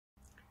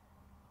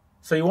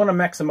So you want to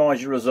maximize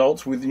your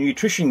results with the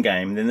nutrition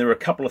game. Then there are a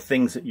couple of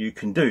things that you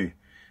can do.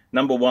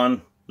 Number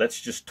one,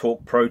 let's just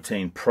talk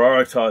protein,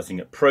 prioritizing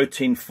it,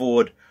 protein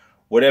forward,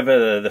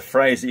 whatever the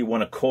phrase that you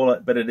want to call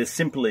it, but it is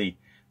simply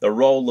the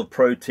role of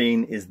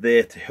protein is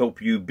there to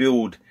help you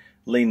build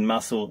lean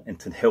muscle and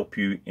to help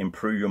you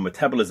improve your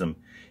metabolism.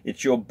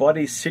 It's your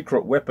body's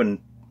secret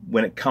weapon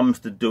when it comes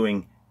to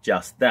doing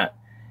just that.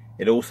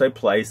 It also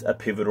plays a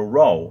pivotal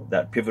role.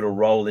 That pivotal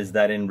role is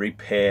that in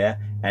repair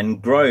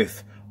and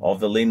growth of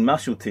the lean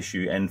muscle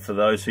tissue. And for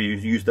those who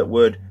use that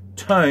word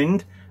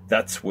toned,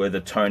 that's where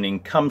the toning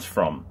comes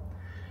from.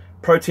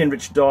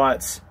 Protein-rich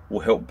diets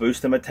will help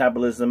boost the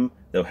metabolism,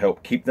 they'll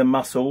help keep the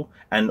muscle,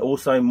 and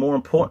also more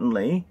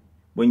importantly,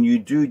 when you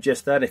do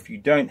just that, if you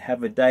don't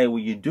have a day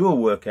where you do a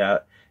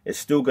workout, it's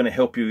still going to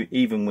help you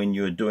even when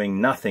you're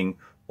doing nothing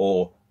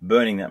or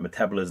burning that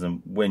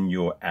metabolism when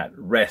you're at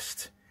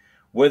rest.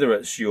 Whether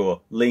it's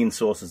your lean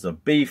sources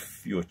of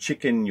beef, your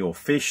chicken, your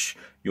fish,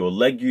 your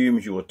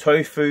legumes, your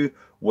tofu,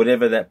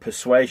 whatever that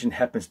persuasion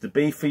happens to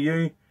be for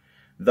you,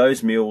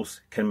 those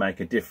meals can make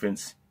a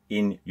difference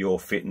in your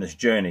fitness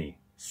journey.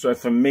 So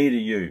from me to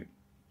you,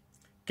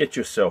 get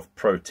yourself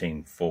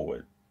protein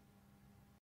forward.